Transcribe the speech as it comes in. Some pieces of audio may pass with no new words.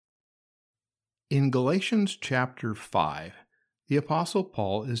In Galatians chapter 5, the Apostle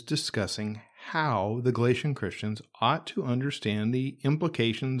Paul is discussing how the Galatian Christians ought to understand the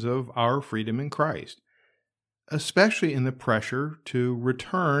implications of our freedom in Christ, especially in the pressure to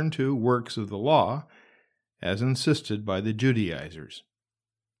return to works of the law, as insisted by the Judaizers.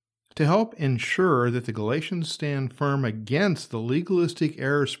 To help ensure that the Galatians stand firm against the legalistic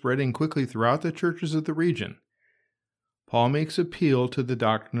error spreading quickly throughout the churches of the region, Paul makes appeal to the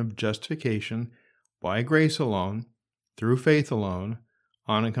doctrine of justification by grace alone, through faith alone,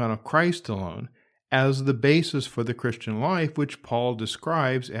 on account of Christ alone, as the basis for the Christian life, which Paul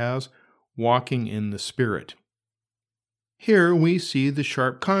describes as walking in the Spirit. Here we see the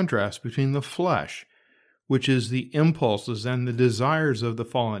sharp contrast between the flesh, which is the impulses and the desires of the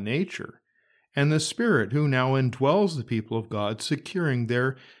fallen nature, and the Spirit who now indwells the people of God, securing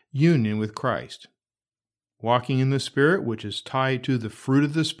their union with Christ. Walking in the Spirit, which is tied to the fruit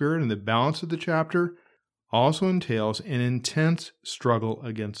of the Spirit in the balance of the chapter, also entails an intense struggle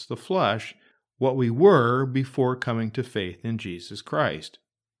against the flesh, what we were before coming to faith in Jesus Christ.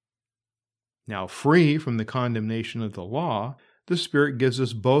 Now, free from the condemnation of the law, the Spirit gives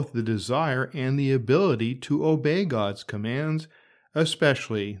us both the desire and the ability to obey God's commands,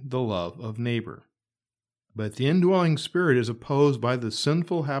 especially the love of neighbor. But the indwelling Spirit is opposed by the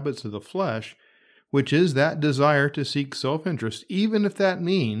sinful habits of the flesh, which is that desire to seek self-interest, even if that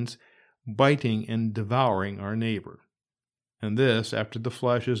means biting and devouring our neighbor. And this after the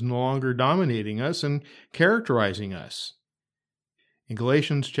flesh is no longer dominating us and characterizing us. In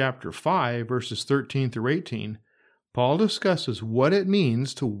Galatians chapter 5, verses 13 through 18, Paul discusses what it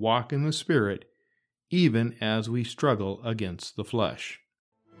means to walk in the Spirit, even as we struggle against the flesh.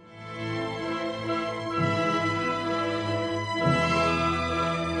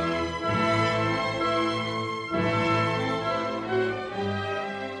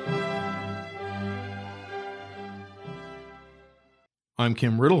 I'm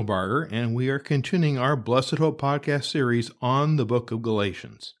Kim Riddlebarger, and we are continuing our Blessed Hope podcast series on the book of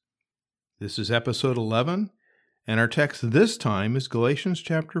Galatians. This is episode 11, and our text this time is Galatians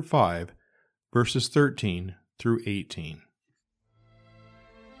chapter 5, verses 13 through 18.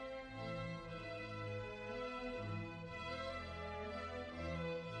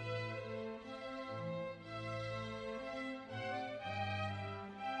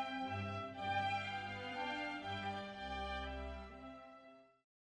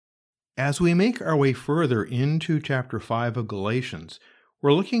 As we make our way further into chapter 5 of Galatians,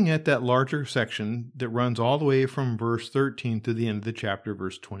 we're looking at that larger section that runs all the way from verse 13 to the end of the chapter,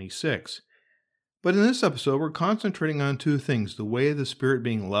 verse 26. But in this episode, we're concentrating on two things: the way of the Spirit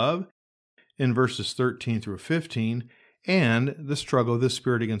being love in verses 13 through 15, and the struggle of the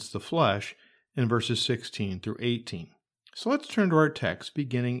Spirit against the flesh in verses 16 through 18. So let's turn to our text,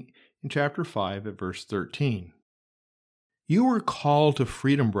 beginning in chapter 5 at verse 13. You were called to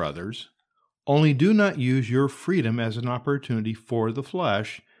freedom, brothers, only do not use your freedom as an opportunity for the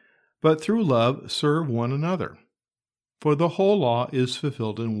flesh, but through love serve one another. For the whole law is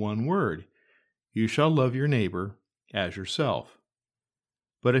fulfilled in one word: you shall love your neighbor as yourself.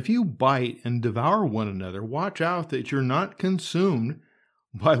 But if you bite and devour one another, watch out that you're not consumed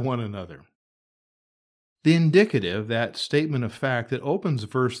by one another. The indicative, that statement of fact that opens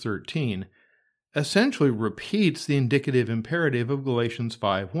verse 13, essentially repeats the indicative imperative of Galatians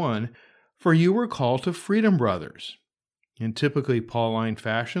 5:1, for you were called to freedom, brothers. In typically Pauline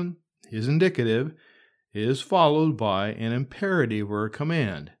fashion, his indicative is followed by an imperative or a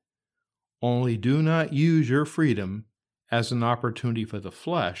command. Only do not use your freedom as an opportunity for the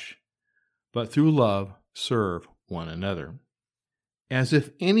flesh, but through love serve one another. As if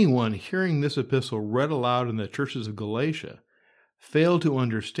anyone hearing this epistle read aloud in the churches of Galatia fail to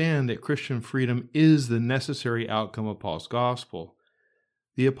understand that Christian freedom is the necessary outcome of Paul's gospel,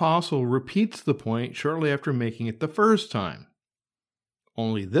 the apostle repeats the point shortly after making it the first time.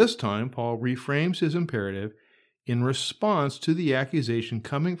 Only this time, Paul reframes his imperative in response to the accusation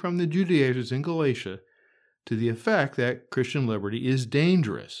coming from the Judaizers in Galatia to the effect that Christian liberty is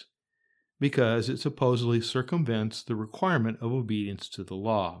dangerous because it supposedly circumvents the requirement of obedience to the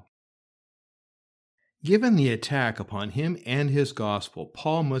law. Given the attack upon him and his gospel,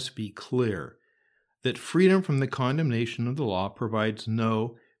 Paul must be clear that freedom from the condemnation of the law provides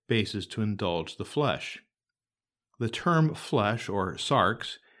no basis to indulge the flesh. The term flesh, or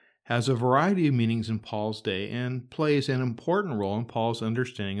sarx, has a variety of meanings in Paul's day and plays an important role in Paul's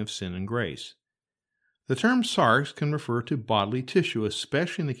understanding of sin and grace. The term sarx can refer to bodily tissue,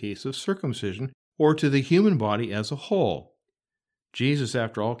 especially in the case of circumcision, or to the human body as a whole. Jesus,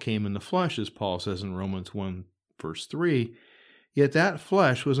 after all, came in the flesh, as Paul says in Romans 1, verse 3. Yet that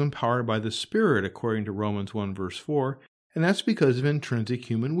flesh was empowered by the Spirit, according to Romans 1 verse 4, and that's because of intrinsic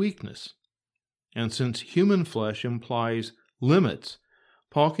human weakness. And since human flesh implies limits,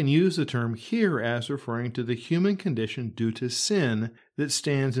 Paul can use the term here as referring to the human condition due to sin that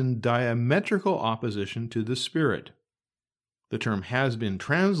stands in diametrical opposition to the Spirit. The term has been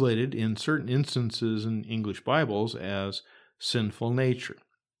translated in certain instances in English Bibles as sinful nature.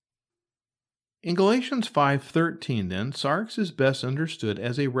 In Galatians 5:13, then, sarx is best understood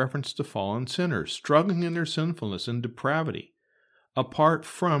as a reference to fallen sinners struggling in their sinfulness and depravity, apart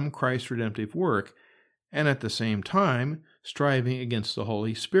from Christ's redemptive work, and at the same time striving against the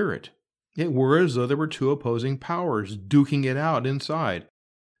Holy Spirit. It were as though there were two opposing powers duking it out inside,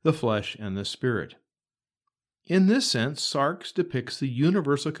 the flesh and the Spirit. In this sense, sarx depicts the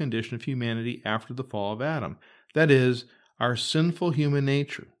universal condition of humanity after the fall of Adam, that is, our sinful human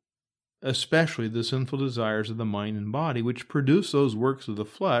nature, especially the sinful desires of the mind and body, which produce those works of the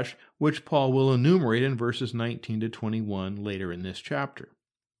flesh, which Paul will enumerate in verses 19 to 21 later in this chapter.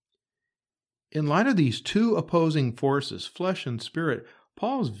 In light of these two opposing forces, flesh and spirit,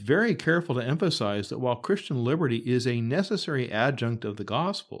 Paul is very careful to emphasize that while Christian liberty is a necessary adjunct of the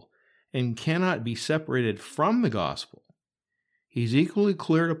gospel and cannot be separated from the gospel, he's equally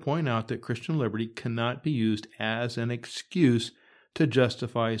clear to point out that Christian liberty cannot be used as an excuse to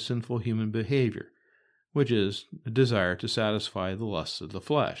justify sinful human behavior, which is a desire to satisfy the lusts of the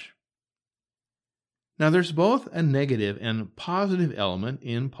flesh. Now, there's both a negative and positive element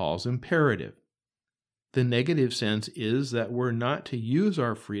in Paul's imperative. The negative sense is that we're not to use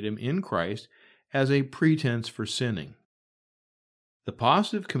our freedom in Christ as a pretense for sinning. The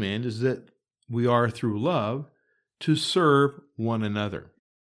positive command is that we are, through love, to serve one another.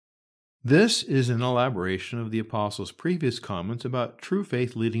 This is an elaboration of the Apostle's previous comments about true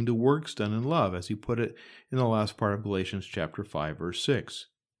faith leading to works done in love, as he put it in the last part of Galatians chapter 5, verse 6.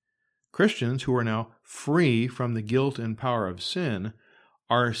 Christians who are now free from the guilt and power of sin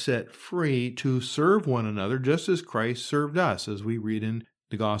are set free to serve one another just as Christ served us, as we read in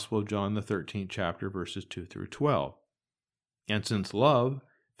the Gospel of John, the 13th chapter, verses 2 through 12. And since love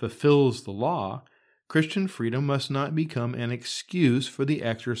fulfills the law, Christian freedom must not become an excuse for the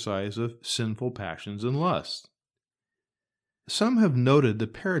exercise of sinful passions and lusts. Some have noted the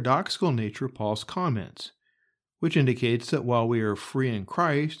paradoxical nature of Paul's comments, which indicates that while we are free in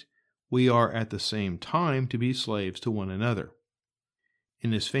Christ, we are at the same time to be slaves to one another.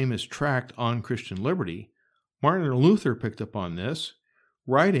 In his famous tract on Christian liberty, Martin Luther picked up on this,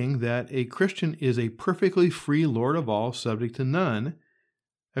 writing that a Christian is a perfectly free Lord of all, subject to none.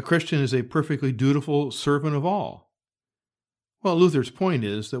 A Christian is a perfectly dutiful servant of all. Well, Luther's point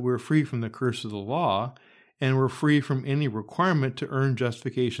is that we're free from the curse of the law, and we're free from any requirement to earn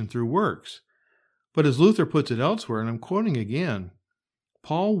justification through works. But as Luther puts it elsewhere, and I'm quoting again,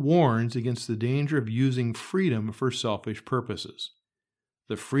 Paul warns against the danger of using freedom for selfish purposes.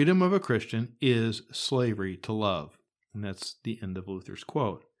 The freedom of a Christian is slavery to love. And that's the end of Luther's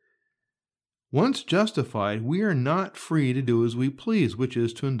quote. Once justified, we are not free to do as we please, which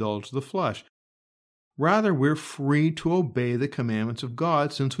is to indulge the flesh. Rather, we're free to obey the commandments of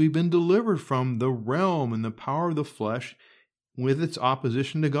God, since we've been delivered from the realm and the power of the flesh with its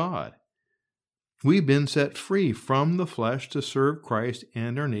opposition to God. We've been set free from the flesh to serve Christ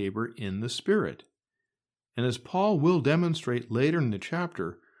and our neighbor in the Spirit. And as Paul will demonstrate later in the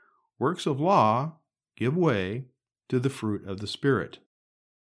chapter, works of law give way to the fruit of the Spirit.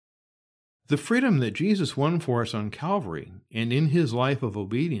 The freedom that Jesus won for us on Calvary and in his life of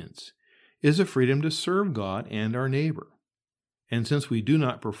obedience is a freedom to serve God and our neighbor. And since we do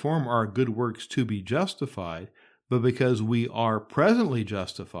not perform our good works to be justified, but because we are presently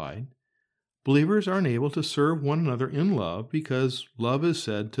justified, believers are enabled to serve one another in love, because love is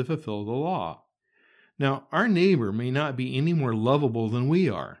said to fulfill the law. Now, our neighbor may not be any more lovable than we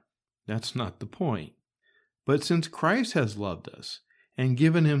are. That's not the point. But since Christ has loved us and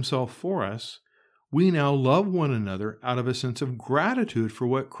given himself for us, we now love one another out of a sense of gratitude for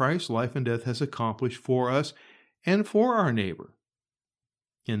what Christ's life and death has accomplished for us and for our neighbor.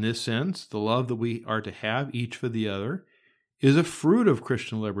 In this sense, the love that we are to have each for the other is a fruit of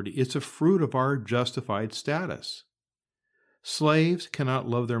Christian liberty. It's a fruit of our justified status. Slaves cannot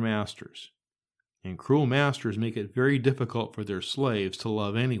love their masters, and cruel masters make it very difficult for their slaves to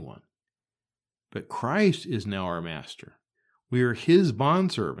love anyone. But Christ is now our master. We are his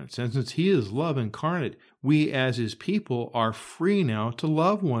bondservants, and since he is love incarnate, we as his people are free now to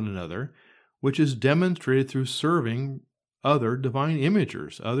love one another, which is demonstrated through serving other divine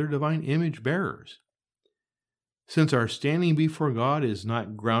imagers, other divine image bearers. Since our standing before God is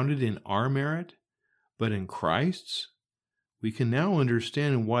not grounded in our merit, but in Christ's, we can now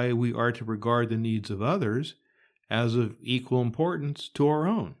understand why we are to regard the needs of others as of equal importance to our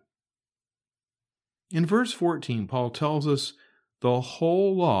own. In verse 14, Paul tells us the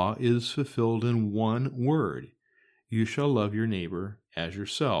whole law is fulfilled in one word: you shall love your neighbor as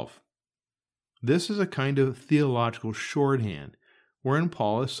yourself. This is a kind of theological shorthand, wherein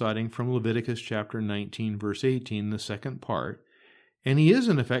Paul is citing from Leviticus chapter 19, verse 18, the second part, and he is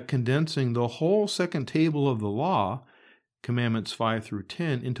in effect condensing the whole second table of the law, commandments 5 through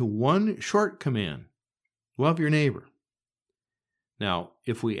 10, into one short command: love your neighbor. Now,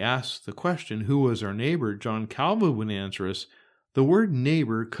 if we ask the question, who was our neighbor, John Calvin would answer us, the word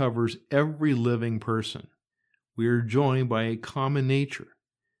neighbor covers every living person. We are joined by a common nature.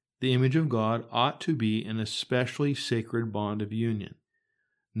 The image of God ought to be an especially sacred bond of union.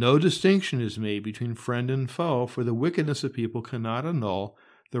 No distinction is made between friend and foe, for the wickedness of people cannot annul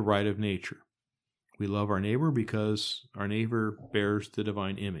the right of nature. We love our neighbor because our neighbor bears the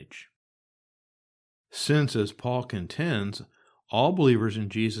divine image. Since, as Paul contends, all believers in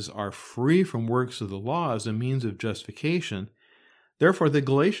Jesus are free from works of the law as a means of justification, therefore the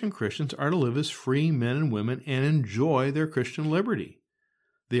Galatian Christians are to live as free men and women and enjoy their Christian liberty.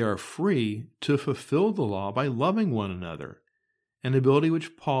 They are free to fulfill the law by loving one another, an ability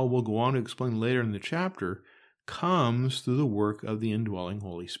which Paul will go on to explain later in the chapter comes through the work of the indwelling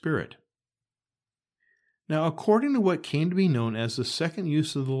Holy Spirit. Now, according to what came to be known as the second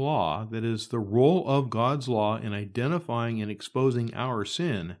use of the law, that is, the role of God's law in identifying and exposing our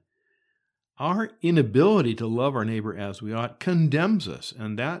sin, our inability to love our neighbor as we ought condemns us,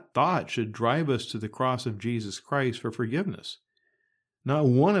 and that thought should drive us to the cross of Jesus Christ for forgiveness. Not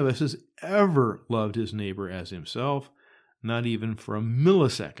one of us has ever loved his neighbor as himself, not even for a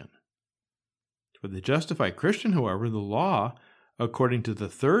millisecond. For the justified Christian, however, the law, according to the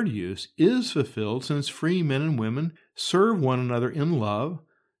third use, is fulfilled since free men and women serve one another in love,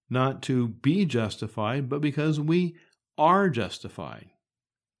 not to be justified, but because we are justified.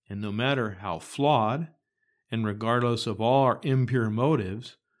 And no matter how flawed, and regardless of all our impure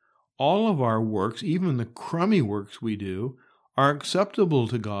motives, all of our works, even the crummy works we do, are acceptable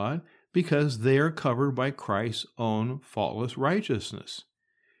to God because they are covered by Christ's own faultless righteousness.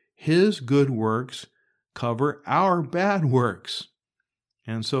 His good works cover our bad works.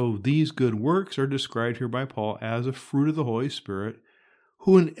 And so these good works are described here by Paul as a fruit of the Holy Spirit,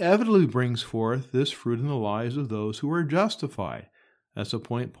 who inevitably brings forth this fruit in the lives of those who are justified. That's a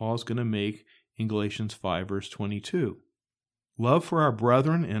point Paul's going to make in Galatians 5, verse 22. Love for our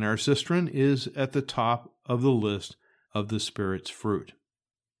brethren and our sistren is at the top of the list of the Spirit's fruit.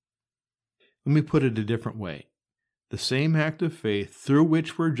 Let me put it a different way. The same act of faith through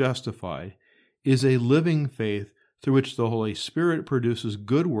which we're justified is a living faith through which the Holy Spirit produces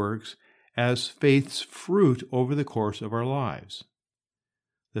good works as faith's fruit over the course of our lives.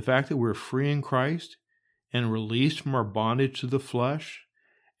 The fact that we're free in Christ and released from our bondage to the flesh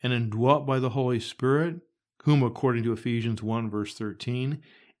and indwelt by the Holy Spirit, whom, according to Ephesians 1, verse 13,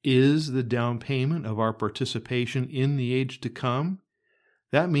 is the down payment of our participation in the age to come,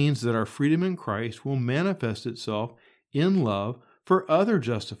 that means that our freedom in Christ will manifest itself in love for other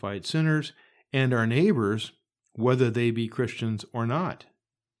justified sinners and our neighbors, whether they be Christians or not.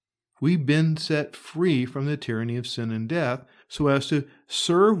 We've been set free from the tyranny of sin and death so as to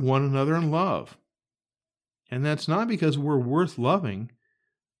serve one another in love. And that's not because we're worth loving,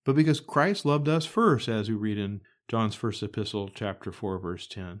 but because Christ loved us first, as we read in John's first epistle, chapter 4, verse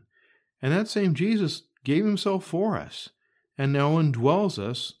 10. And that same Jesus gave himself for us, and now indwells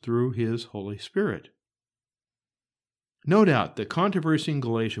us through his Holy Spirit. No doubt the controversy in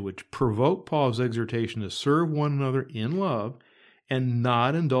Galatia, which provoked Paul's exhortation to serve one another in love and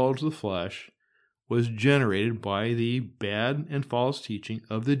not indulge the flesh, was generated by the bad and false teaching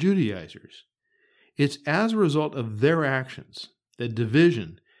of the Judaizers. It's as a result of their actions that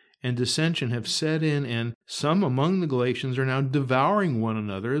division and dissension have set in, and some among the Galatians are now devouring one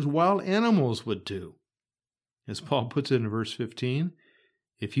another as wild animals would do. As Paul puts it in verse 15,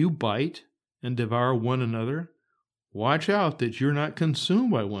 if you bite and devour one another, watch out that you're not consumed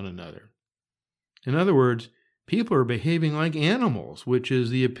by one another. In other words, people are behaving like animals, which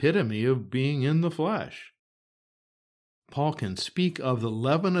is the epitome of being in the flesh. Paul can speak of the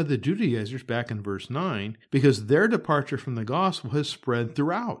leaven of the Judaizers back in verse 9 because their departure from the gospel has spread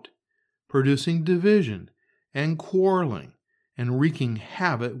throughout, producing division and quarreling and wreaking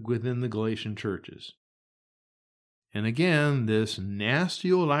havoc within the Galatian churches. And again, this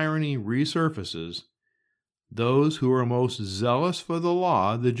nasty old irony resurfaces. Those who are most zealous for the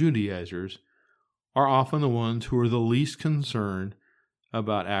law, the Judaizers, are often the ones who are the least concerned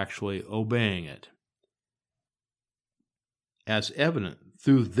about actually obeying it. as evident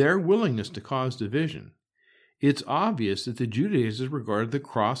through their willingness to cause division, it's obvious that the Judaizers regarded the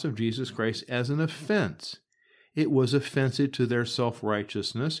cross of Jesus Christ as an offense. It was offensive to their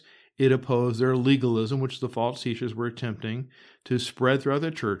self-righteousness. It opposed their legalism, which the false teachers were attempting to spread throughout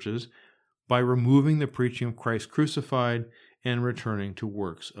the churches by removing the preaching of Christ crucified and returning to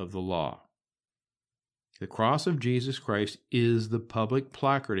works of the law. The cross of Jesus Christ is the public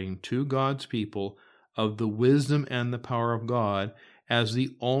placarding to God's people of the wisdom and the power of God as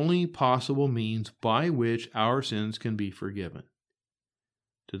the only possible means by which our sins can be forgiven.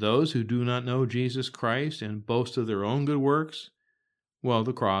 To those who do not know Jesus Christ and boast of their own good works, well,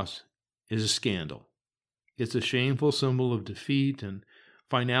 the cross is a scandal. It's a shameful symbol of defeat and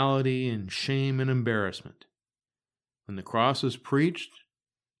finality and shame and embarrassment. When the cross is preached,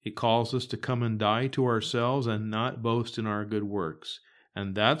 it calls us to come and die to ourselves and not boast in our good works.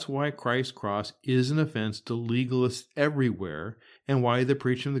 And that's why Christ's cross is an offense to legalists everywhere, and why the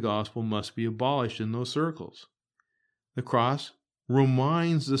preaching of the gospel must be abolished in those circles. The cross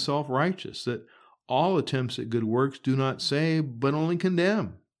reminds the self-righteous that all attempts at good works do not save, but only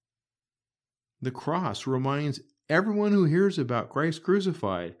condemn. The cross reminds everyone who hears about Christ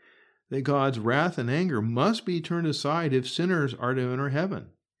crucified that God's wrath and anger must be turned aside if sinners are to enter heaven.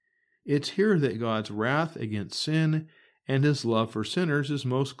 It's here that God's wrath against sin and his love for sinners is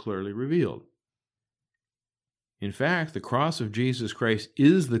most clearly revealed. In fact, the cross of Jesus Christ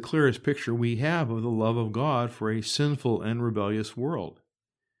is the clearest picture we have of the love of God for a sinful and rebellious world.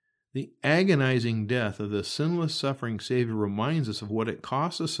 The agonizing death of the sinless suffering Savior reminds us of what it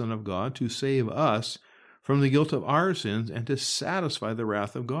cost the Son of God to save us from the guilt of our sins and to satisfy the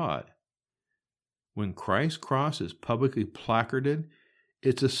wrath of God. When Christ's cross is publicly placarded,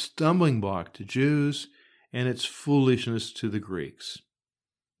 it's a stumbling block to Jews and it's foolishness to the Greeks.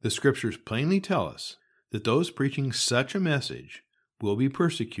 The Scriptures plainly tell us that those preaching such a message will be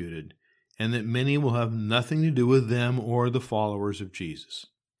persecuted and that many will have nothing to do with them or the followers of Jesus.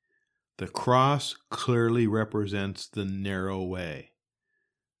 The cross clearly represents the narrow way,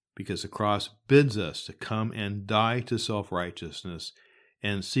 because the cross bids us to come and die to self-righteousness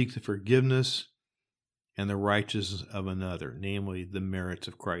and seek the forgiveness and the righteousness of another, namely the merits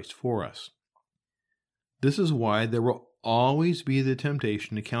of Christ for us. This is why there will always be the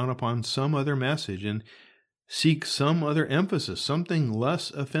temptation to count upon some other message and seek some other emphasis, something less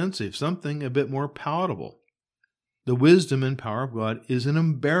offensive, something a bit more palatable. The wisdom and power of God is an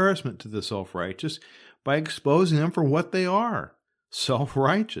embarrassment to the self-righteous by exposing them for what they are,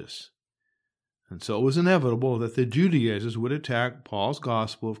 self-righteous. And so it was inevitable that the Judaizers would attack Paul's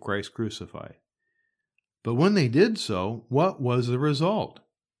gospel of Christ crucified. But when they did so, what was the result?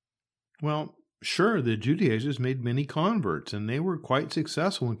 Well, sure, the Judaizers made many converts, and they were quite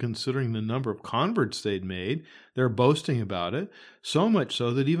successful in considering the number of converts they'd made. They're boasting about it, so much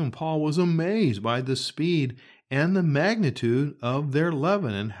so that even Paul was amazed by the speed and the magnitude of their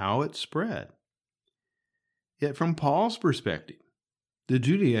leaven and how it spread. Yet from Paul's perspective, the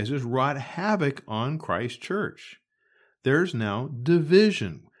Judaizers wrought havoc on Christ's church. There's now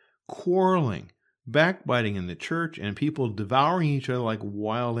division, quarreling, backbiting in the church, and people devouring each other like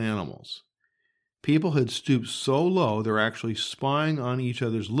wild animals. People had stooped so low they're actually spying on each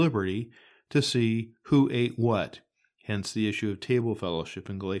other's liberty to see who ate what, hence the issue of table fellowship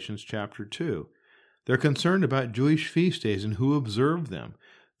in Galatians chapter 2. They're concerned about Jewish feast days and who observed them.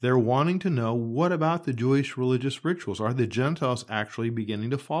 They're wanting to know, what about the Jewish religious rituals? Are the Gentiles actually beginning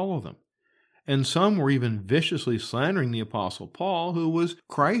to follow them? And some were even viciously slandering the Apostle Paul, who was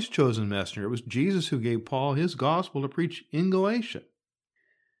Christ's chosen messenger. It was Jesus who gave Paul his gospel to preach in Galatia.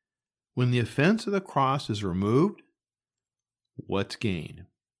 When the offense of the cross is removed, what's gained?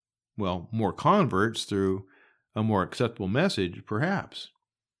 Well, more converts through a more acceptable message, perhaps.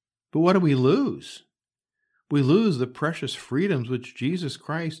 But what do we lose? We lose the precious freedoms which Jesus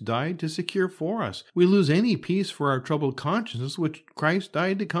Christ died to secure for us. We lose any peace for our troubled consciences which Christ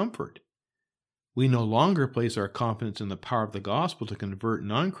died to comfort. We no longer place our confidence in the power of the gospel to convert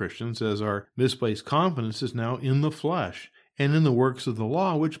non-Christians, as our misplaced confidence is now in the flesh and in the works of the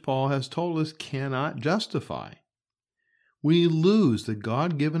law, which Paul has told us cannot justify. We lose the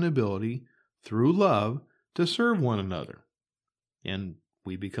God-given ability, through love, to serve one another. And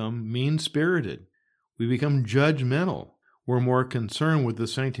we become mean-spirited. We become judgmental. We're more concerned with the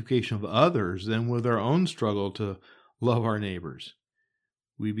sanctification of others than with our own struggle to love our neighbors.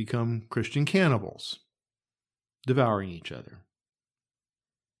 We become Christian cannibals, devouring each other.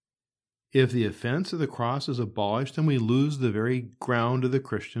 If the offense of the cross is abolished, then we lose the very ground of the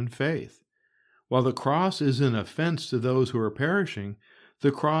Christian faith. While the cross is an offense to those who are perishing,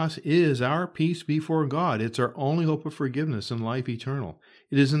 The cross is our peace before God. It's our only hope of forgiveness and life eternal.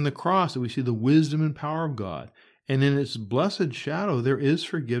 It is in the cross that we see the wisdom and power of God, and in its blessed shadow there is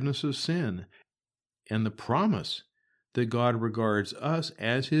forgiveness of sin, and the promise that God regards us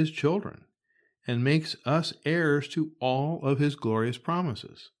as His children and makes us heirs to all of His glorious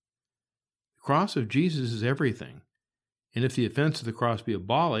promises. The cross of Jesus is everything, and if the offense of the cross be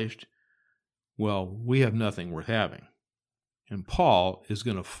abolished, well, we have nothing worth having. And Paul is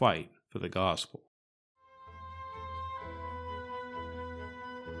going to fight for the gospel.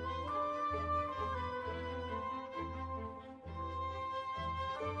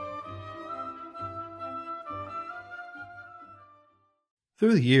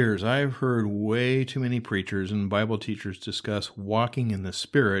 Through the years, I've heard way too many preachers and Bible teachers discuss walking in the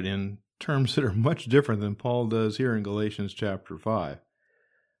Spirit in terms that are much different than Paul does here in Galatians chapter 5.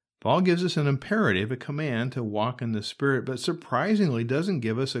 Paul gives us an imperative, a command to walk in the Spirit, but surprisingly doesn't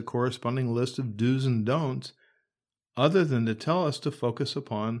give us a corresponding list of do's and don'ts, other than to tell us to focus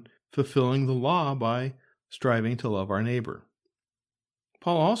upon fulfilling the law by striving to love our neighbor.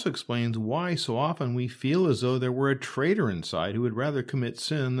 Paul also explains why so often we feel as though there were a traitor inside who would rather commit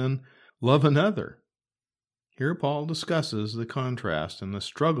sin than love another. Here Paul discusses the contrast and the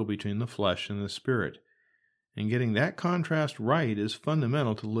struggle between the flesh and the Spirit. And getting that contrast right is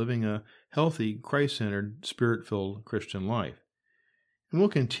fundamental to living a healthy, Christ-centered, Spirit-filled Christian life. And we'll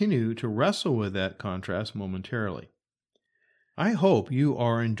continue to wrestle with that contrast momentarily. I hope you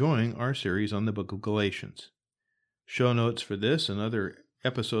are enjoying our series on the book of Galatians. Show notes for this and other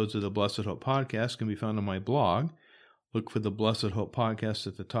episodes of the Blessed Hope Podcast can be found on my blog. Look for the Blessed Hope Podcast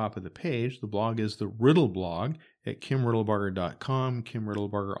at the top of the page. The blog is the Riddle blog at kimriddlebarger.com. Kim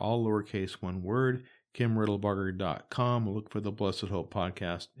Riddlebarger, all lowercase, one word. kimriddlebarger.com. Look for the Blessed Hope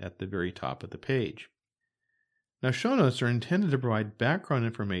Podcast at the very top of the page. Now, show notes are intended to provide background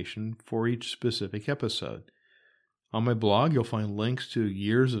information for each specific episode. On my blog, you'll find links to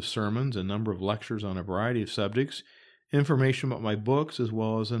years of sermons, a number of lectures on a variety of subjects, information about my books, as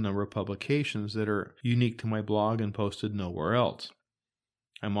well as a number of publications that are unique to my blog and posted nowhere else.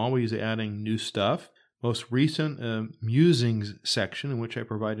 I'm always adding new stuff. Most recent musings section, in which I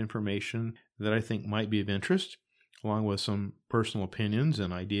provide information that I think might be of interest, along with some personal opinions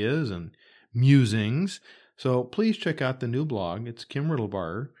and ideas and musings. So please check out the new blog. It's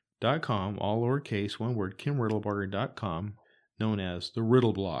kimriddlebarger.com, all lowercase, one word, kimriddlebarger.com, known as the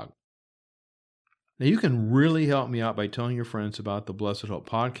Riddle blog. Now, you can really help me out by telling your friends about the Blessed Hope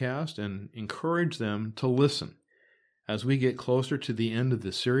Podcast and encourage them to listen. As we get closer to the end of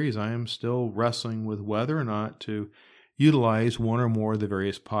the series, I am still wrestling with whether or not to utilize one or more of the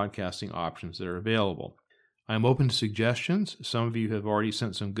various podcasting options that are available. I'm open to suggestions. Some of you have already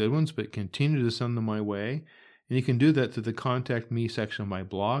sent some good ones, but continue to send them my way. And you can do that through the Contact Me section of my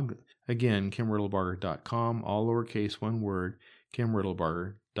blog. Again, kimriddlebarger.com, all lowercase, one word,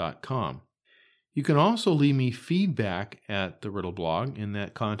 kimriddlebarger.com. You can also leave me feedback at the Riddle blog in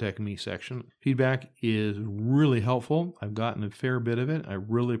that Contact Me section. Feedback is really helpful. I've gotten a fair bit of it. I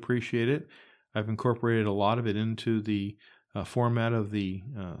really appreciate it. I've incorporated a lot of it into the format of the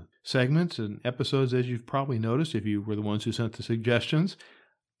segments and episodes, as you've probably noticed if you were the ones who sent the suggestions.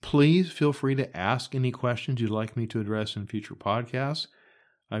 Please feel free to ask any questions you'd like me to address in future podcasts.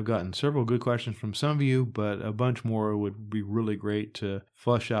 I've gotten several good questions from some of you, but a bunch more would be really great to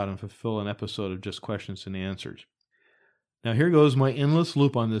flesh out and fulfill an episode of just questions and answers. Now, here goes my endless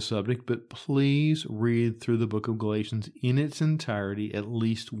loop on this subject, but please read through the book of Galatians in its entirety at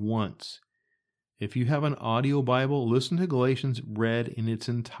least once. If you have an audio Bible, listen to Galatians read in its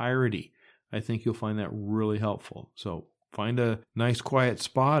entirety. I think you'll find that really helpful. So find a nice quiet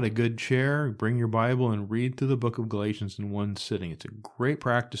spot, a good chair, bring your Bible, and read through the book of Galatians in one sitting. It's a great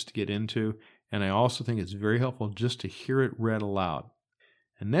practice to get into, and I also think it's very helpful just to hear it read aloud.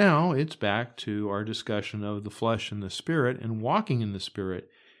 And now it's back to our discussion of the flesh and the Spirit and walking in the Spirit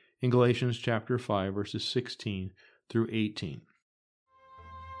in Galatians chapter 5, verses 16 through 18.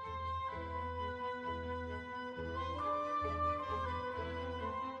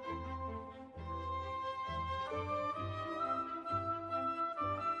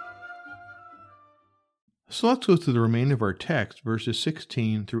 So let's go through the remainder of our text, verses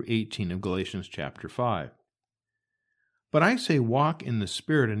 16 through 18 of Galatians chapter 5. But I say, walk in the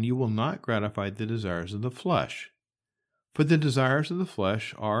Spirit, and you will not gratify the desires of the flesh. For the desires of the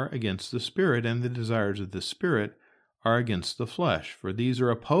flesh are against the Spirit, and the desires of the Spirit are against the flesh. For these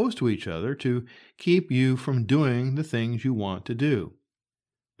are opposed to each other to keep you from doing the things you want to do.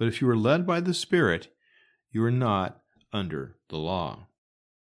 But if you are led by the Spirit, you are not under the law.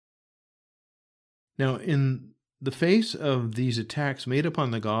 Now, in the face of these attacks made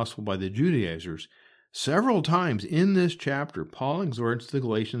upon the gospel by the Judaizers, several times in this chapter, Paul exhorts the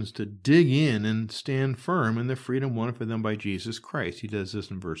Galatians to dig in and stand firm in the freedom won for them by Jesus Christ. He does this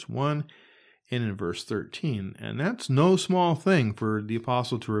in verse 1 and in verse 13. And that's no small thing for the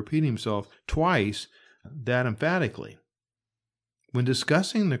apostle to repeat himself twice that emphatically. When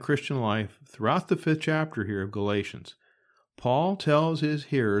discussing the Christian life throughout the 5th chapter here of Galatians, Paul tells his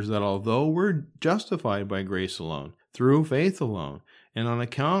hearers that although we're justified by grace alone, through faith alone, and on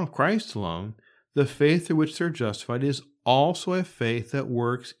account of Christ alone, the faith through which they're justified is also a faith that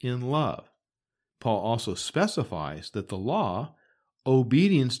works in love. Paul also specifies that the law,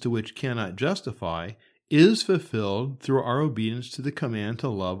 obedience to which cannot justify, is fulfilled through our obedience to the command to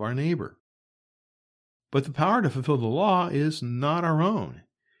love our neighbor. But the power to fulfill the law is not our own.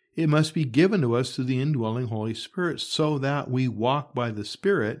 It must be given to us through the indwelling Holy Spirit so that we walk by the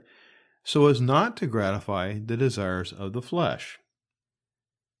Spirit so as not to gratify the desires of the flesh.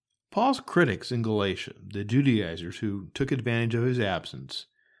 Paul's critics in Galatia, the Judaizers who took advantage of his absence,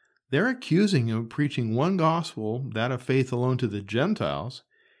 they're accusing him of preaching one gospel, that of faith alone to the Gentiles,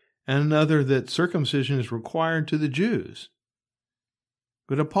 and another that circumcision is required to the Jews.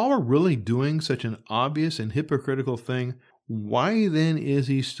 But if Paul were really doing such an obvious and hypocritical thing, why then is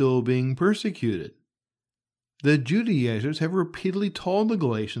he still being persecuted? The Judaizers have repeatedly told the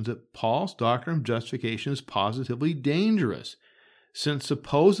Galatians that Paul's doctrine of justification is positively dangerous, since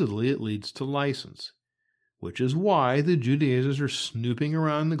supposedly it leads to license, which is why the Judaizers are snooping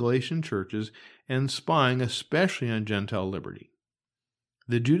around the Galatian churches and spying especially on Gentile liberty.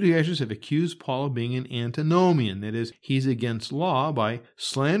 The Judaizers have accused Paul of being an antinomian, that is, he's against law, by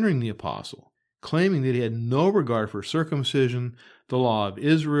slandering the apostle, claiming that he had no regard for circumcision, the law of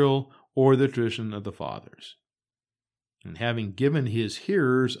Israel, or the tradition of the fathers. And having given his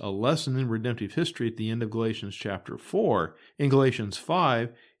hearers a lesson in redemptive history at the end of Galatians chapter 4, in Galatians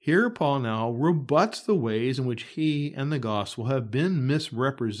 5, here Paul now rebuts the ways in which he and the gospel have been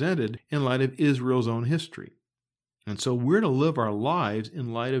misrepresented in light of Israel's own history. And so we're to live our lives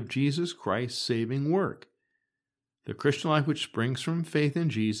in light of Jesus Christ's saving work. The Christian life which springs from faith in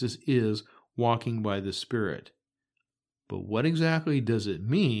Jesus is walking by the Spirit. But what exactly does it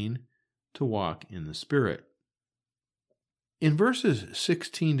mean to walk in the Spirit? In verses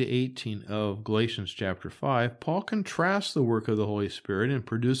 16 to 18 of Galatians chapter 5, Paul contrasts the work of the Holy Spirit in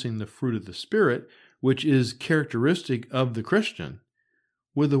producing the fruit of the Spirit, which is characteristic of the Christian,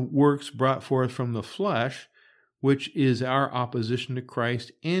 with the works brought forth from the flesh, which is our opposition to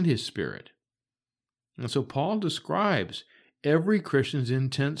Christ and His Spirit. And so Paul describes every Christian's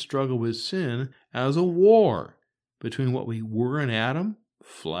intense struggle with sin as a war between what we were in Adam,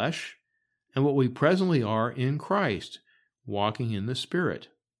 flesh, and what we presently are in Christ, walking in the Spirit.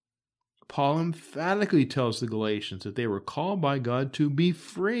 Paul emphatically tells the Galatians that they were called by God to be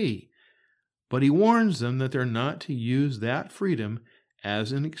free, but he warns them that they're not to use that freedom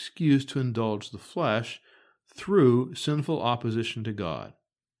as an excuse to indulge the flesh through sinful opposition to God.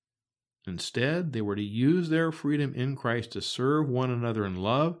 Instead, they were to use their freedom in Christ to serve one another in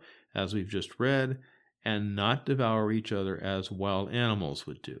love, as we've just read, and not devour each other as wild animals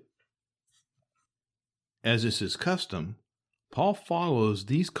would do. As is his custom, Paul follows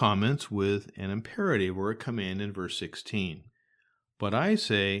these comments with an imperative or a command in verse 16. But I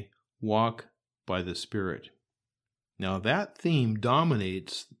say, walk by the Spirit. Now that theme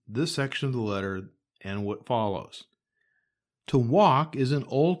dominates this section of the letter and what follows. To walk is an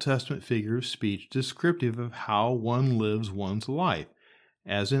Old Testament figure of speech descriptive of how one lives one's life,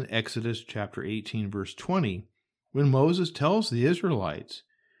 as in Exodus chapter 18, verse 20, when Moses tells the Israelites,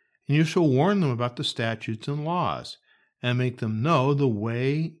 "And you shall warn them about the statutes and laws, and make them know the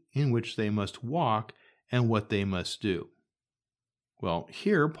way in which they must walk and what they must do." Well,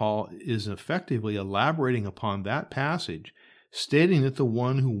 here Paul is effectively elaborating upon that passage, stating that the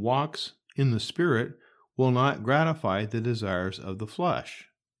one who walks in the Spirit will not gratify the desires of the flesh.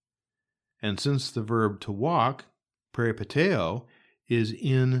 And since the verb to walk, peripateo, is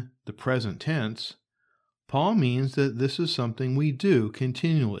in the present tense, Paul means that this is something we do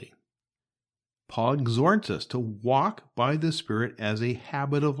continually. Paul exhorts us to walk by the Spirit as a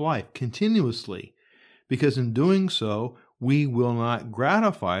habit of life continuously, because in doing so, we will not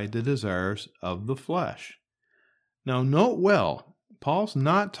gratify the desires of the flesh. Now, note well, Paul's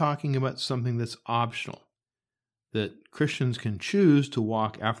not talking about something that's optional, that Christians can choose to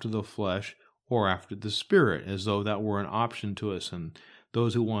walk after the flesh or after the Spirit, as though that were an option to us, and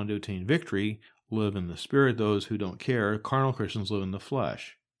those who want to attain victory live in the Spirit, those who don't care, carnal Christians, live in the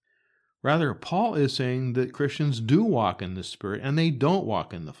flesh. Rather, Paul is saying that Christians do walk in the Spirit and they don't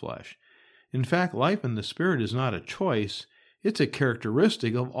walk in the flesh. In fact, life in the Spirit is not a choice, it's a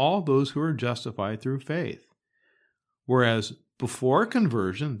characteristic of all those who are justified through faith. Whereas before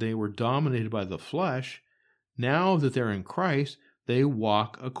conversion, they were dominated by the flesh, now that they're in Christ, they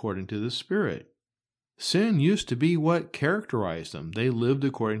walk according to the Spirit. Sin used to be what characterized them. They lived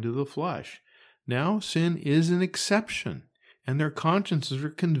according to the flesh. Now sin is an exception, and their consciences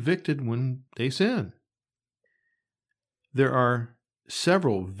are convicted when they sin. There are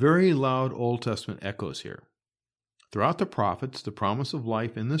several very loud Old Testament echoes here. Throughout the prophets, the promise of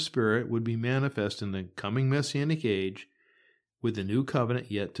life in the Spirit would be manifest in the coming Messianic age with the new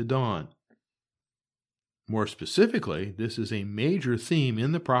covenant yet to dawn. More specifically, this is a major theme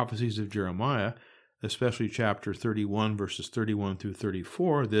in the prophecies of Jeremiah, especially chapter 31, verses 31 through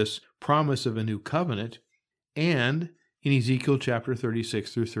 34, this promise of a new covenant, and in Ezekiel chapter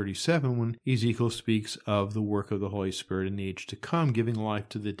 36 through 37, when Ezekiel speaks of the work of the Holy Spirit in the age to come, giving life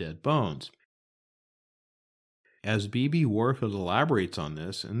to the dead bones. As B.B. Warfield elaborates on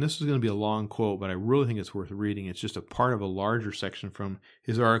this, and this is going to be a long quote, but I really think it's worth reading. It's just a part of a larger section from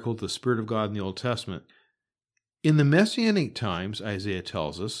his article, The Spirit of God in the Old Testament. In the Messianic times, Isaiah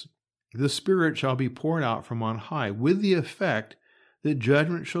tells us, the Spirit shall be poured out from on high, with the effect that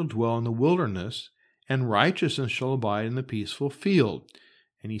judgment shall dwell in the wilderness, and righteousness shall abide in the peaceful field.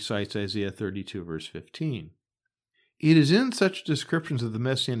 And he cites Isaiah 32, verse 15. It is in such descriptions of the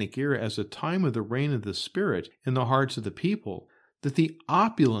Messianic era as a time of the reign of the Spirit in the hearts of the people that the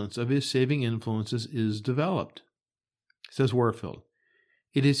opulence of his saving influences is developed. Says Warfield,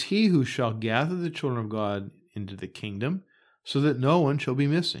 it is he who shall gather the children of God into the kingdom, so that no one shall be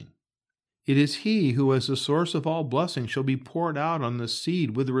missing. It is he who, as the source of all blessing, shall be poured out on the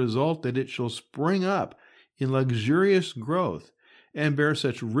seed, with the result that it shall spring up in luxurious growth and bear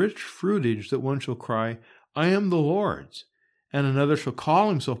such rich fruitage that one shall cry, I am the Lord's, and another shall call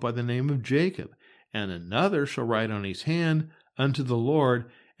himself by the name of Jacob, and another shall write on his hand, unto the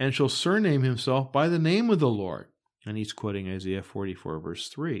Lord, and shall surname himself by the name of the Lord. And he's quoting Isaiah 44, verse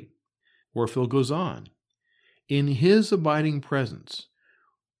 3. Warfield goes on, in his abiding presence,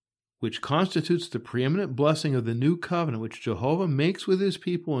 which constitutes the preeminent blessing of the new covenant which Jehovah makes with his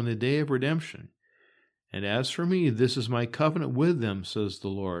people in the day of redemption. And as for me, this is my covenant with them, says the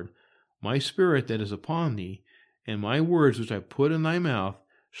Lord. My spirit that is upon thee, and my words which I put in thy mouth,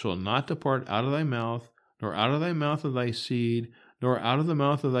 shall not depart out of thy mouth, nor out of thy mouth of thy seed, nor out of the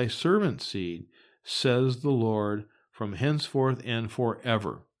mouth of thy servant's seed, says the Lord, from henceforth and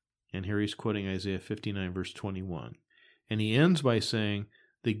forever. And here he's quoting Isaiah 59, verse 21. And he ends by saying,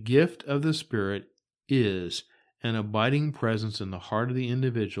 the gift of the Spirit is an abiding presence in the heart of the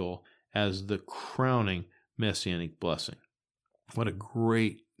individual as the crowning messianic blessing. What a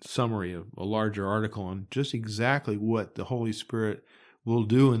great summary of a larger article on just exactly what the Holy Spirit will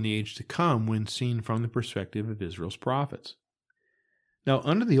do in the age to come when seen from the perspective of Israel's prophets. Now,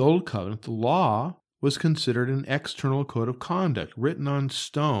 under the Old Covenant, the law was considered an external code of conduct written on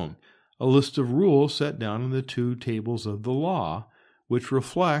stone, a list of rules set down in the 2 tables of the law, which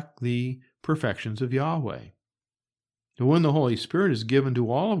reflect the perfections of Yahweh. And when the Holy Spirit is given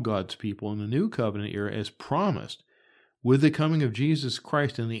to all of God's people in the New Covenant era as promised, with the coming of Jesus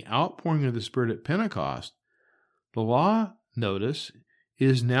Christ and the outpouring of the Spirit at Pentecost, the law, notice,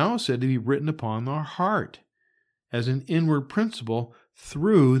 is now said to be written upon our heart as an inward principle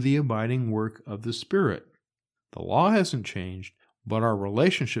through the abiding work of the Spirit. The law hasn't changed, but our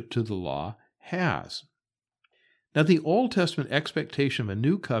relationship to the law has. Now, the Old Testament expectation of a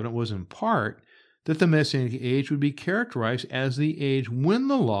new covenant was in part that the Messianic age would be characterized as the age when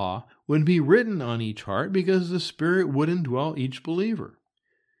the law would be written on each heart because the Spirit would indwell each believer.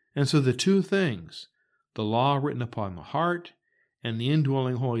 And so the 2 things, the law written upon the heart and the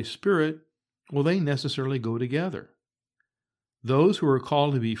indwelling Holy Spirit, well, they necessarily go together. Those who are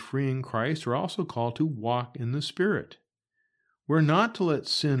called to be free in Christ are also called to walk in the Spirit. We're not to let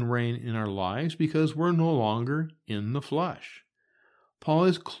sin reign in our lives because we're no longer in the flesh. Paul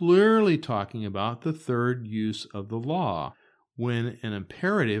is clearly talking about the third use of the law, when an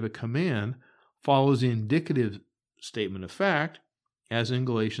imperative, a command, follows the indicative statement of fact, as in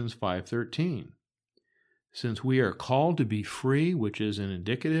Galatians 5:13. Since we are called to be free, which is an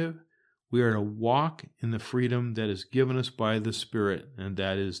indicative, we are to walk in the freedom that is given us by the Spirit, and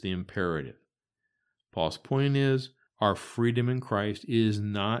that is the imperative. Paul's point is, our freedom in Christ is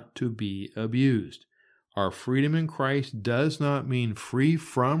not to be abused. Our freedom in Christ does not mean free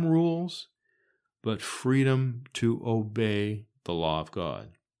from rules, but freedom to obey the law of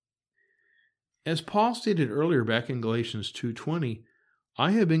God. As Paul stated earlier back in Galatians 2:20,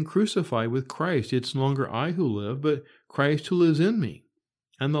 I have been crucified with Christ. It's no longer I who live, but Christ who lives in me.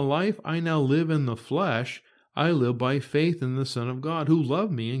 And the life I now live in the flesh, I live by faith in the Son of God, who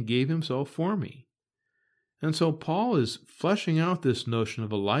loved me and gave himself for me. And so Paul is fleshing out this notion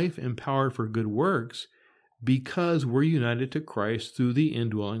of a life empowered for good works because we're united to Christ through the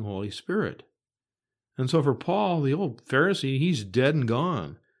indwelling Holy Spirit. And so for Paul, the old Pharisee, he's dead and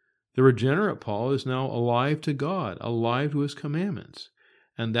gone. The regenerate Paul is now alive to God, alive to his commandments.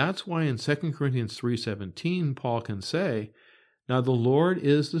 And that's why in 2 Corinthians 3:17, Paul can say, "Now the Lord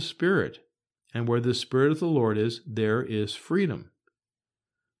is the Spirit, and where the Spirit of the Lord is, there is freedom."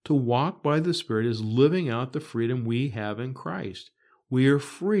 To walk by the Spirit is living out the freedom we have in Christ. We are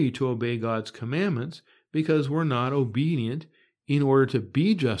free to obey God's commandments because we're not obedient in order to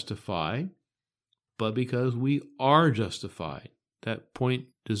be justified, but because we are justified. That point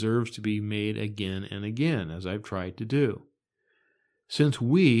deserves to be made again and again, as I've tried to do. Since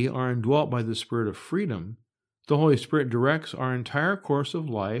we are indwelt by the Spirit of freedom, the Holy Spirit directs our entire course of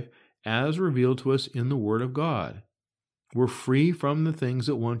life as revealed to us in the Word of God. We're free from the things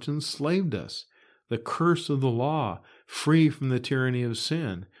that once enslaved us, the curse of the law, free from the tyranny of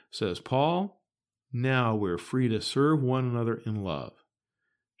sin. Says Paul, now we're free to serve one another in love.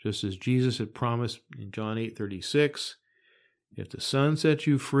 Just as Jesus had promised in John 8:36, if the Son sets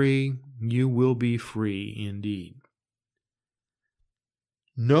you free, you will be free indeed.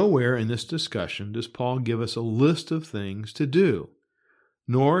 Nowhere in this discussion does Paul give us a list of things to do,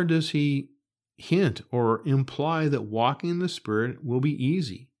 nor does he hint or imply that walking in the Spirit will be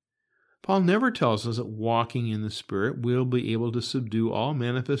easy. Paul never tells us that walking in the Spirit will be able to subdue all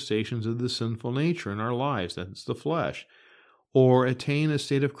manifestations of the sinful nature in our lives, that's the flesh, or attain a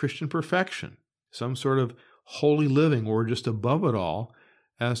state of Christian perfection, some sort of holy living or just above it all,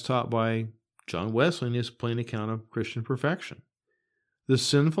 as taught by John Wesley in his plain account of Christian perfection. The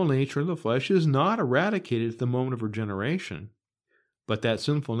sinful nature of the flesh is not eradicated at the moment of regeneration, but that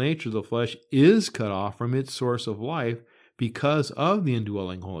sinful nature of the flesh is cut off from its source of life because of the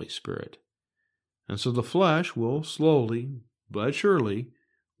indwelling Holy Spirit. And so the flesh will slowly but surely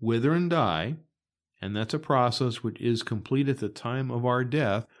wither and die, and that's a process which is complete at the time of our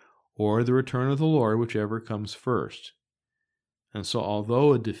death or the return of the Lord, whichever comes first. And so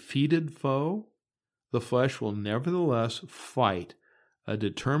although a defeated foe, the flesh will nevertheless fight a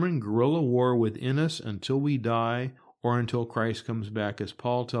determined guerrilla war within us until we die or until Christ comes back, as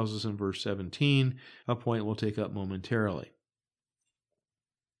Paul tells us in verse 17, a point we'll take up momentarily.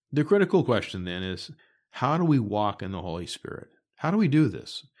 The critical question then is, how do we walk in the Holy Spirit? How do we do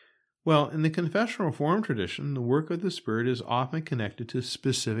this? Well, in the confessional Reformed tradition, the work of the Spirit is often connected to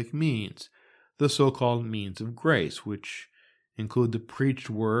specific means, the so-called means of grace, which include the preached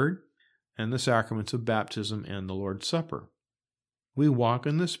word and the sacraments of baptism and the Lord's Supper. We walk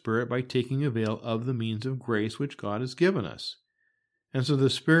in the Spirit by taking avail of the means of grace which God has given us. And so the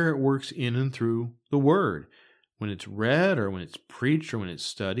Spirit works in and through the Word. When it's read or when it's preached or when it's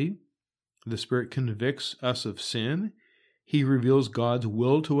studied, the Spirit convicts us of sin. He reveals God's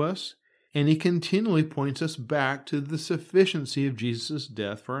will to us, and He continually points us back to the sufficiency of Jesus'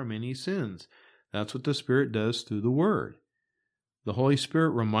 death for our many sins. That's what the Spirit does through the Word. The Holy Spirit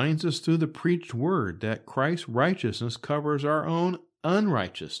reminds us through the preached word that Christ's righteousness covers our own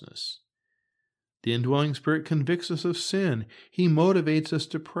unrighteousness. The indwelling Spirit convicts us of sin. He motivates us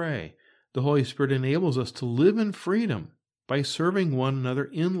to pray. The Holy Spirit enables us to live in freedom by serving one another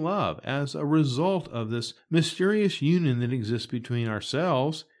in love as a result of this mysterious union that exists between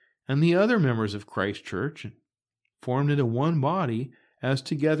ourselves and the other members of Christ's church, formed into one body as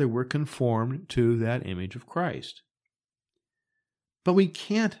together we're conformed to that image of Christ. But we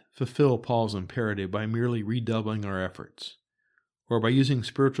can't fulfill Paul's imperative by merely redoubling our efforts, or by using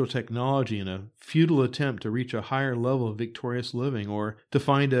spiritual technology in a futile attempt to reach a higher level of victorious living, or to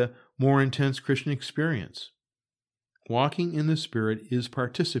find a more intense Christian experience. Walking in the Spirit is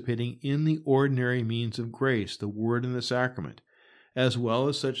participating in the ordinary means of grace, the Word and the Sacrament, as well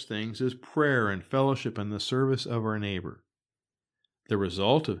as such things as prayer and fellowship and the service of our neighbor. The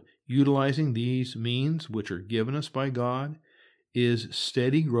result of utilizing these means, which are given us by God, is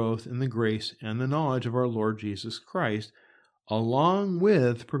steady growth in the grace and the knowledge of our Lord Jesus Christ, along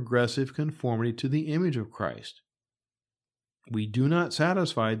with progressive conformity to the image of Christ. We do not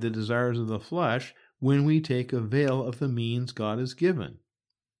satisfy the desires of the flesh when we take avail of the means God has given.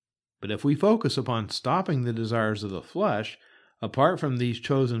 But if we focus upon stopping the desires of the flesh, apart from these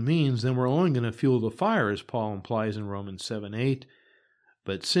chosen means, then we're only going to fuel the fire, as Paul implies in Romans 7:8.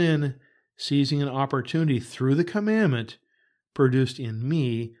 But sin, seizing an opportunity through the commandment, produced in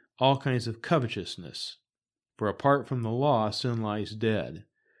me all kinds of covetousness. For apart from the law, sin lies dead.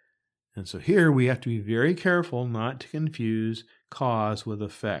 And so here we have to be very careful not to confuse cause with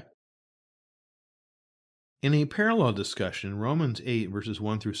effect. In a parallel discussion in Romans 8, verses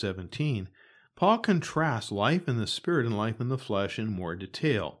 1 through 17, Paul contrasts life in the Spirit and life in the flesh in more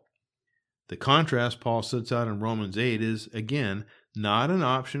detail. The contrast Paul sets out in Romans 8 is, again, not an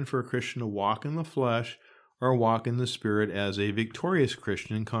option for a Christian to walk in the flesh or walk in the Spirit as a victorious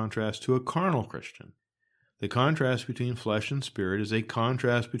Christian in contrast to a carnal Christian. The contrast between flesh and spirit is a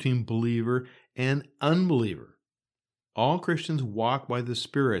contrast between believer and unbeliever. All Christians walk by the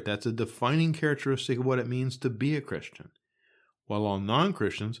Spirit. That's a defining characteristic of what it means to be a Christian. While all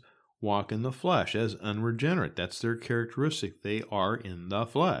non-Christians walk in the flesh as unregenerate. That's their characteristic. They are in the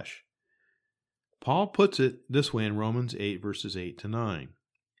flesh. Paul puts it this way in Romans 8, verses 8 to 9.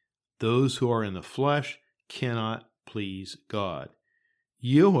 Those who are in the flesh cannot please God.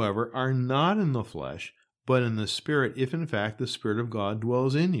 You, however, are not in the flesh, but in the Spirit, if in fact the Spirit of God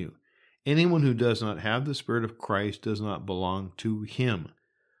dwells in you. Anyone who does not have the Spirit of Christ does not belong to him.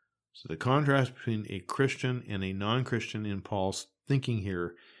 So the contrast between a Christian and a non-Christian in Paul's thinking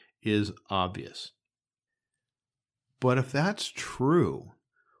here is obvious. But if that's true,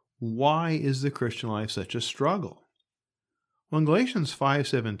 why is the Christian life such a struggle? Well, in Galatians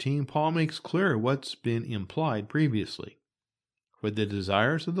 5:17, Paul makes clear what's been implied previously. For the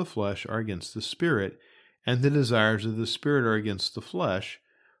desires of the flesh are against the Spirit, and the desires of the Spirit are against the flesh,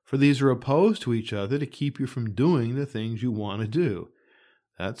 for these are opposed to each other to keep you from doing the things you want to do.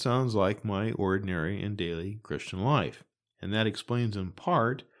 That sounds like my ordinary and daily Christian life, and that explains in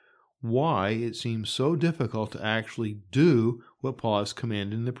part why it seems so difficult to actually do what Paul has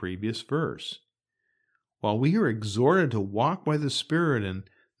commanded in the previous verse. While we are exhorted to walk by the Spirit and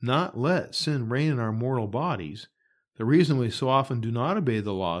not let sin reign in our mortal bodies, the reason we so often do not obey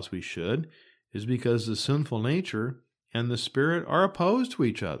the law as we should is because the sinful nature and the Spirit are opposed to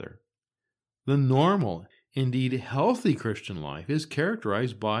each other. The normal, indeed healthy Christian life is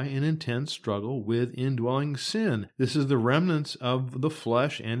characterized by an intense struggle with indwelling sin. This is the remnants of the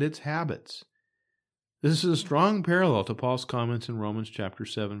flesh and its habits. This is a strong parallel to Paul's comments in Romans chapter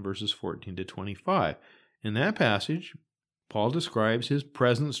 7, verses 14 to 25. In that passage, Paul describes his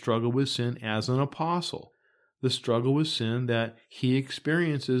present struggle with sin as an apostle, the struggle with sin that he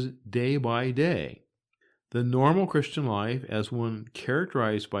experiences day by day. The normal Christian life, as one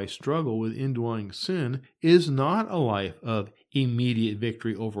characterized by struggle with indwelling sin, is not a life of immediate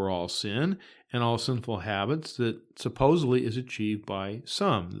victory over all sin and all sinful habits that supposedly is achieved by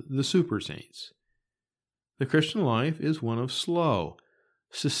some, the super saints. The Christian life is one of slow,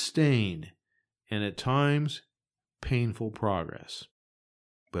 sustained, and at times painful progress.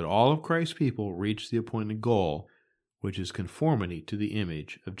 But all of Christ's people reach the appointed goal, which is conformity to the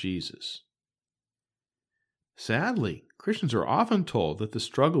image of Jesus. Sadly, Christians are often told that the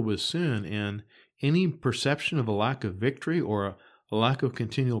struggle with sin and any perception of a lack of victory or a lack of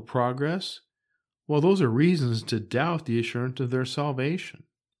continual progress, well, those are reasons to doubt the assurance of their salvation.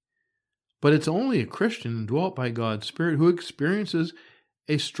 But it's only a Christian indwelt by God's Spirit who experiences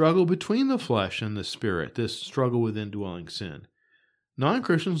a struggle between the flesh and the Spirit, this struggle with indwelling sin.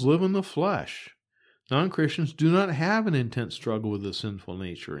 Non-Christians live in the flesh. Non-Christians do not have an intense struggle with the sinful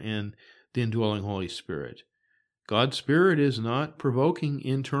nature and the indwelling Holy Spirit. God's Spirit is not provoking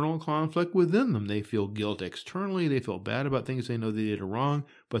internal conflict within them. They feel guilt externally. They feel bad about things they know they did wrong,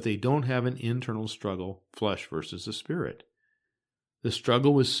 but they don't have an internal struggle, flesh versus the Spirit. The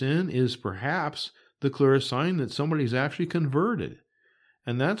struggle with sin is perhaps the clearest sign that somebody's actually converted.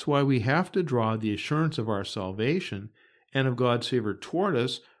 And that's why we have to draw the assurance of our salvation and of God's favor toward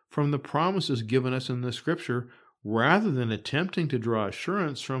us from the promises given us in the Scripture, rather than attempting to draw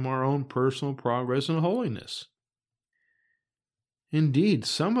assurance from our own personal progress and holiness. Indeed,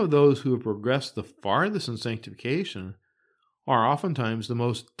 some of those who have progressed the farthest in sanctification are oftentimes the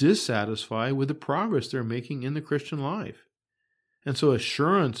most dissatisfied with the progress they're making in the Christian life. And so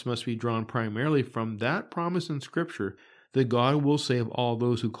assurance must be drawn primarily from that promise in Scripture that God will save all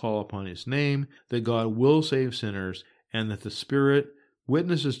those who call upon His name, that God will save sinners, and that the Spirit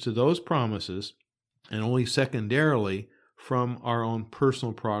witnesses to those promises, and only secondarily from our own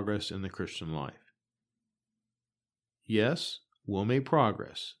personal progress in the Christian life. Yes, we'll make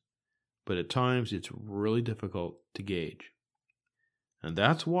progress, but at times it's really difficult to gauge. And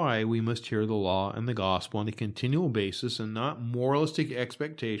that's why we must hear the law and the gospel on a continual basis and not moralistic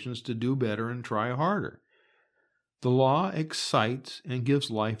expectations to do better and try harder. The law excites and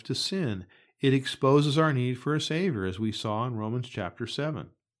gives life to sin. It exposes our need for a Savior, as we saw in Romans chapter 7.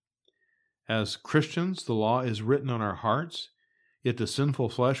 As Christians, the law is written on our hearts, yet the sinful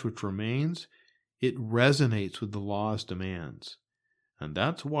flesh which remains, it resonates with the law's demands. And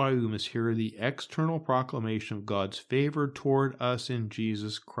that's why we must hear the external proclamation of God's favor toward us in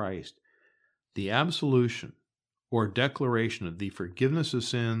Jesus Christ, the absolution or declaration of the forgiveness of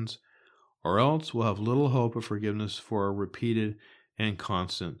sins, or else we'll have little hope of forgiveness for our repeated and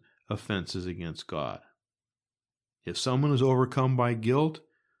constant offenses against God. If someone is overcome by guilt,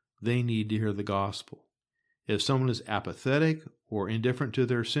 they need to hear the gospel. If someone is apathetic or indifferent to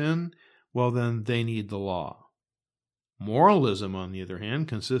their sin, well then they need the law. Moralism, on the other hand,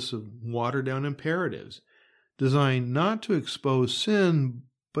 consists of watered-down imperatives, designed not to expose sin,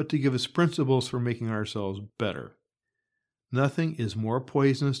 but to give us principles for making ourselves better. Nothing is more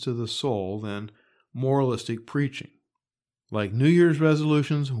poisonous to the soul than moralistic preaching. Like New Year's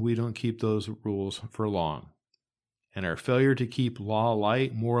resolutions, we don't keep those rules for long. And our failure to keep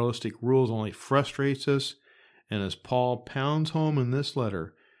law-light, moralistic rules only frustrates us, and as Paul pounds home in this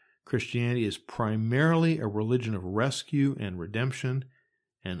letter, Christianity is primarily a religion of rescue and redemption,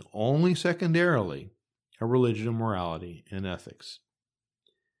 and only secondarily a religion of morality and ethics.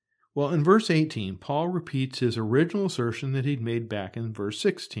 Well, in verse 18, Paul repeats his original assertion that he'd made back in verse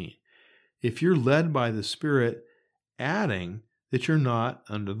 16. If you're led by the Spirit, adding that you're not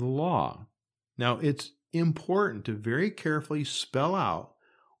under the law. Now, it's important to very carefully spell out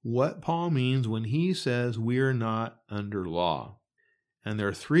what Paul means when he says we are not under law. And there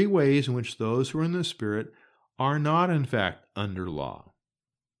are three ways in which those who are in the Spirit are not, in fact, under law.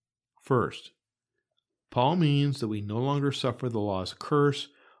 First, Paul means that we no longer suffer the law's curse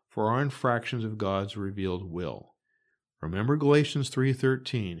for our infractions of God's revealed will. Remember Galatians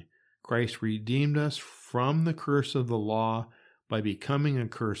 3:13. Christ redeemed us from the curse of the law by becoming a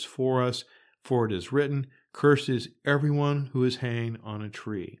curse for us, for it is written, "Cursed is everyone who is hanged on a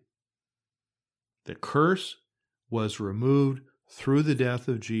tree." The curse was removed through the death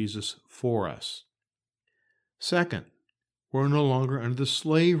of Jesus for us. Second, we're no longer under the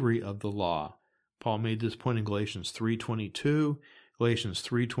slavery of the law. Paul made this point in Galatians 3:22, Galatians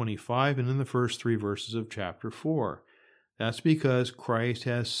 3:25, and in the first three verses of chapter 4. That's because Christ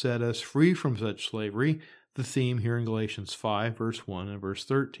has set us free from such slavery, the theme here in Galatians 5, verse 1 and verse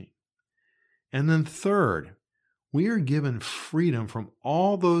 13. And then third, we are given freedom from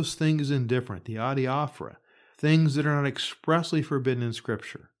all those things indifferent, the adiaphora, things that are not expressly forbidden in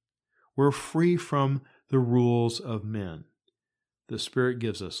Scripture. We're free from the rules of men. The Spirit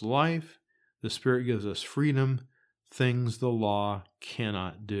gives us life. The Spirit gives us freedom, things the law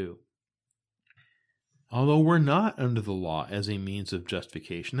cannot do. Although we're not under the law as a means of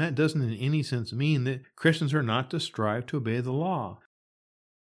justification, that doesn't in any sense mean that Christians are not to strive to obey the law.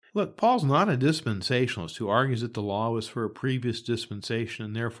 Look, Paul's not a dispensationalist who argues that the law was for a previous dispensation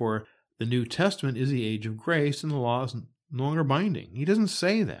and therefore the New Testament is the age of grace and the law is no longer binding. He doesn't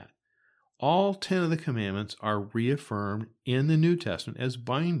say that. All 10 of the commandments are reaffirmed in the New Testament as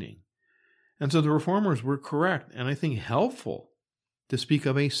binding. And so the Reformers were correct and I think helpful to speak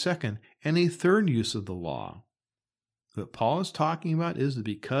of a second and a third use of the law. What Paul is talking about is that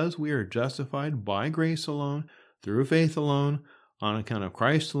because we are justified by grace alone, through faith alone, on account of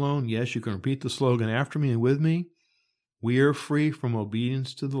Christ alone, yes, you can repeat the slogan after me and with me, we are free from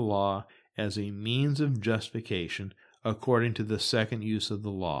obedience to the law as a means of justification according to the second use of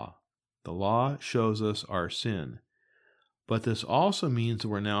the law. The law shows us our sin. But this also means that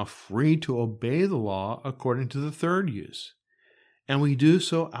we're now free to obey the law according to the third use. And we do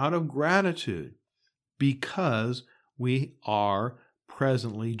so out of gratitude because we are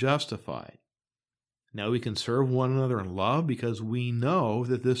presently justified. Now we can serve one another in love because we know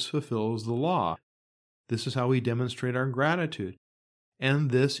that this fulfills the law. This is how we demonstrate our gratitude.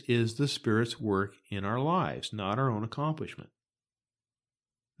 And this is the Spirit's work in our lives, not our own accomplishment.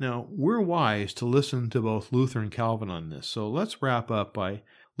 Now, we're wise to listen to both Luther and Calvin on this, so let's wrap up by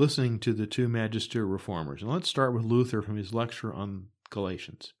listening to the two magisterial reformers. And let's start with Luther from his lecture on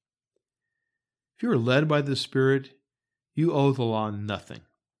Galatians. If you are led by the Spirit, you owe the law nothing.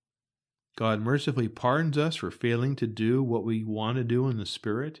 God mercifully pardons us for failing to do what we want to do in the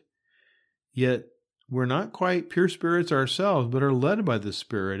Spirit, yet we're not quite pure spirits ourselves, but are led by the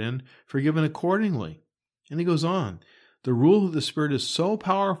Spirit and forgiven accordingly. And he goes on, the rule of the Spirit is so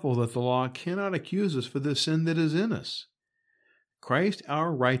powerful that the law cannot accuse us for the sin that is in us. Christ,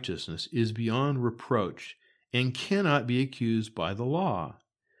 our righteousness, is beyond reproach and cannot be accused by the law.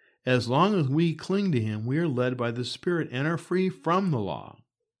 As long as we cling to him, we are led by the Spirit and are free from the law.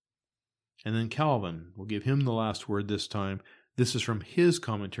 And then Calvin, we'll give him the last word this time. This is from his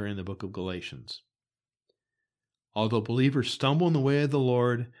commentary in the book of Galatians. Although believers stumble in the way of the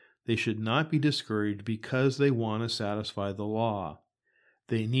Lord, they should not be discouraged because they want to satisfy the law.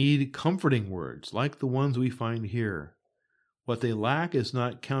 They need comforting words like the ones we find here. What they lack is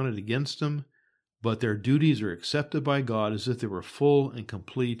not counted against them, but their duties are accepted by God as if they were full and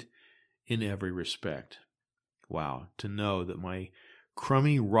complete in every respect. Wow, to know that my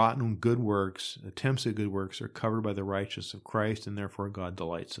crummy, rotten good works, attempts at good works, are covered by the righteousness of Christ, and therefore God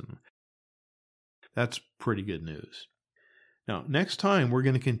delights in them. That's pretty good news. Now, next time we're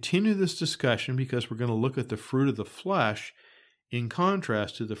going to continue this discussion because we're going to look at the fruit of the flesh in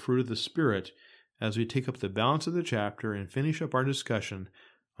contrast to the fruit of the Spirit as we take up the balance of the chapter and finish up our discussion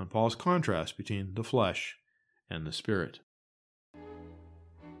on Paul's contrast between the flesh and the Spirit.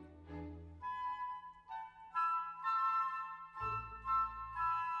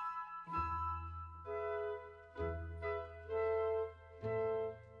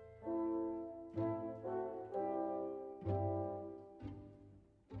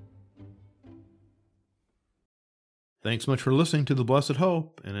 Thanks much for listening to The Blessed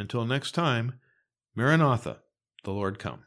Hope, and until next time, Maranatha, the Lord come.